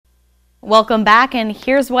Welcome back, and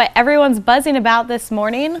here's what everyone's buzzing about this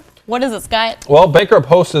morning. What is it, Scott? Well, bankrupt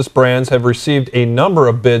Hostess brands have received a number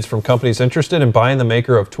of bids from companies interested in buying the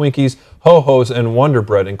maker of Twinkies, Ho-Hos, and Wonder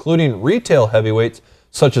Bread, including retail heavyweights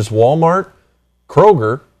such as Walmart,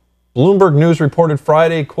 Kroger. Bloomberg News reported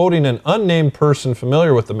Friday, quoting an unnamed person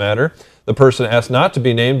familiar with the matter. The person asked not to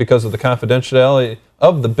be named because of the confidentiality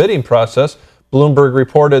of the bidding process. Bloomberg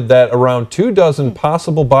reported that around 24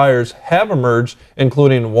 possible buyers have emerged,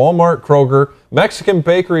 including Walmart, Kroger, Mexican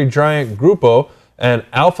bakery giant Grupo, and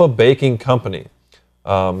Alpha Baking Company.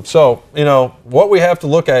 So, what we have to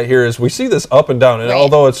look at here is we see this up and down, and Right.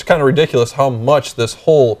 although it's kind of ridiculous how much this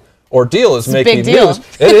whole ordeal is making big deal. news,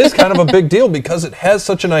 it is kind of a big deal because it has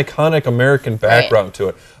such an iconic American background to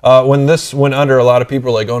it. When this went under, a lot of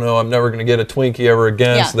people were like, oh no, I'm never going to get a Twinkie ever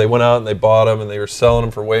again. Yeah. So they went out and they bought them, and they were selling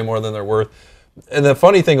them for way more than they're worth. And the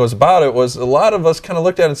funny thing was about it was a lot of us kind of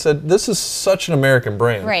looked at it and said, this is such an American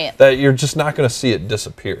brand Right. that you're just not going to see it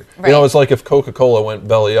disappear. Right. It's like if Coca-Cola went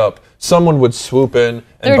belly up, someone would swoop in and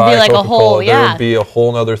There'd buy be like a Coca-Cola. whole- There yeah. would be a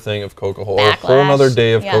whole other thing of Coca-Cola, a whole Backlash. other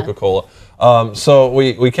day of Yeah. Coca-Cola. So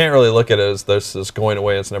we can't really look at it as this is going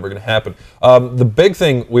away. It's never going to happen. The big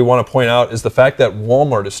thing we want to point out is the fact that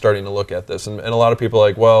Walmart is starting to look at this. And a lot of people are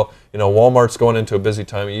like, well, Walmart's going into a busy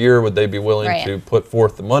time of year. Would they be willing Right. to put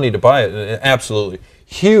forth the money to buy it? And absolutely.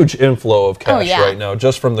 Huge inflow of cash yeah. right now,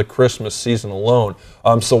 just from the Christmas season alone.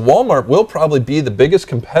 So Walmart will probably be the biggest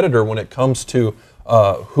competitor when it comes to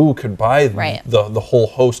who could buy Right. the whole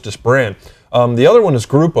Hostess brand. The other one is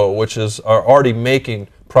Grupo, which is already making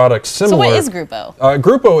products similar. So what is Grupo?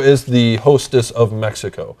 Grupo is the Hostess of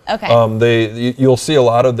Mexico. Okay. You'll see a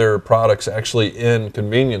lot of their products actually in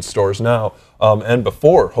convenience stores now, and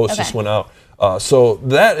before Hostess Okay. went out. So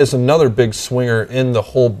that is another big swinger in the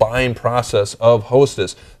whole buying process of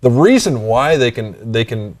Hostess. The reason why they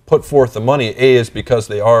can put forth the money, A, is because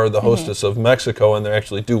they are the Hostess of Mexico and they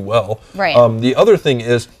actually do well. Right. The other thing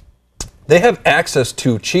is they have access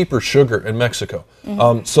to cheaper sugar in Mexico.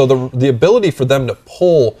 So the ability for them to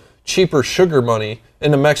pull cheaper sugar money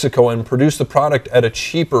into Mexico and produce the product at a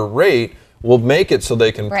cheaper rate will make it so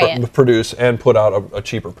they can Right. produce and put out a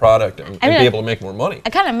cheaper product and be able to make more money.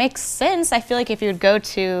 It kind of makes sense. I feel like if you would go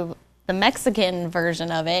to the Mexican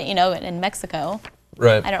version of it, in Mexico.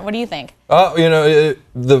 Right. What do you think?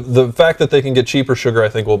 The fact that they can get cheaper sugar, I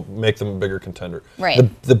think, will make them a bigger contender. Right.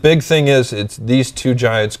 The big thing is it's these two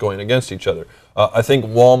giants going against each other. I think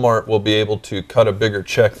Walmart will be able to cut a bigger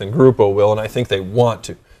check than Grupo will, and I think they want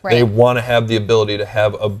to. Right. They want to have the ability to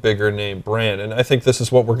have a bigger name brand, and I think this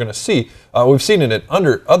is what we're going to see. We've seen it in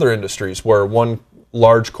other industries where one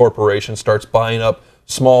large corporation starts buying up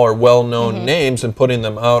smaller, well-known names and putting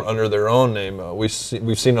them out under their own name. We've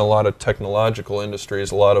seen a lot of technological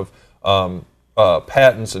industries, a lot of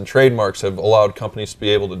patents and trademarks have allowed companies to be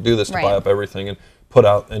able to do this, to Right. buy up everything and put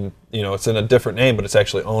out, and it's in a different name, but it's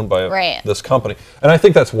actually owned by Right. this company. And I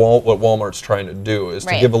think that's what Walmart's trying to do, is to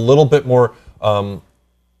Right. give a little bit more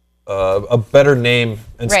a better name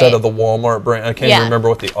instead Right. of the Walmart brand. I can't Yeah. even remember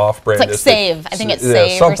what the off brand It's like is. Save. I think it's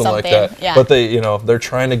Save or something like something. that. Yeah. But they're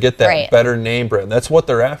trying to get that Right. better name brand. That's what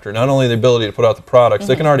they're after. Not only the ability to put out the products,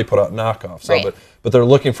 they can already put out knockoffs Right. of it, but they're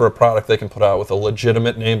looking for a product they can put out with a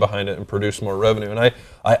legitimate name behind it and produce more revenue. And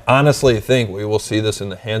I honestly think we will see this in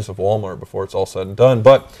the hands of Walmart before it's all said and done.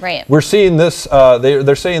 But Right. we're seeing this.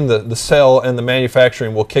 They're saying the sale and the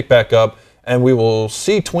manufacturing will kick back up, and we will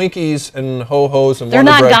see Twinkies and Ho-Hos and They're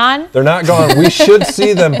Wonder not Bread. gone? They're not gone. We should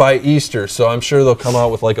see them by Easter, so I'm sure they'll come out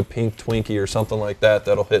with like a pink Twinkie or something like that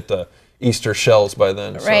that'll hit the Easter shelves by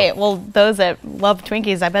then. So. Right. Well, those that love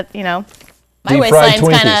Twinkies, I bet, my Deep fried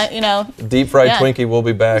waistline's kind of, Deep fried yeah. Twinkie will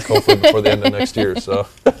be back hopefully before the end of next year. So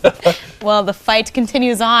well, the fight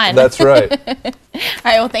continues on. that's right. All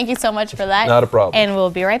right. Well, thank you so much for that. Not a problem. And we'll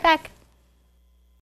be right back.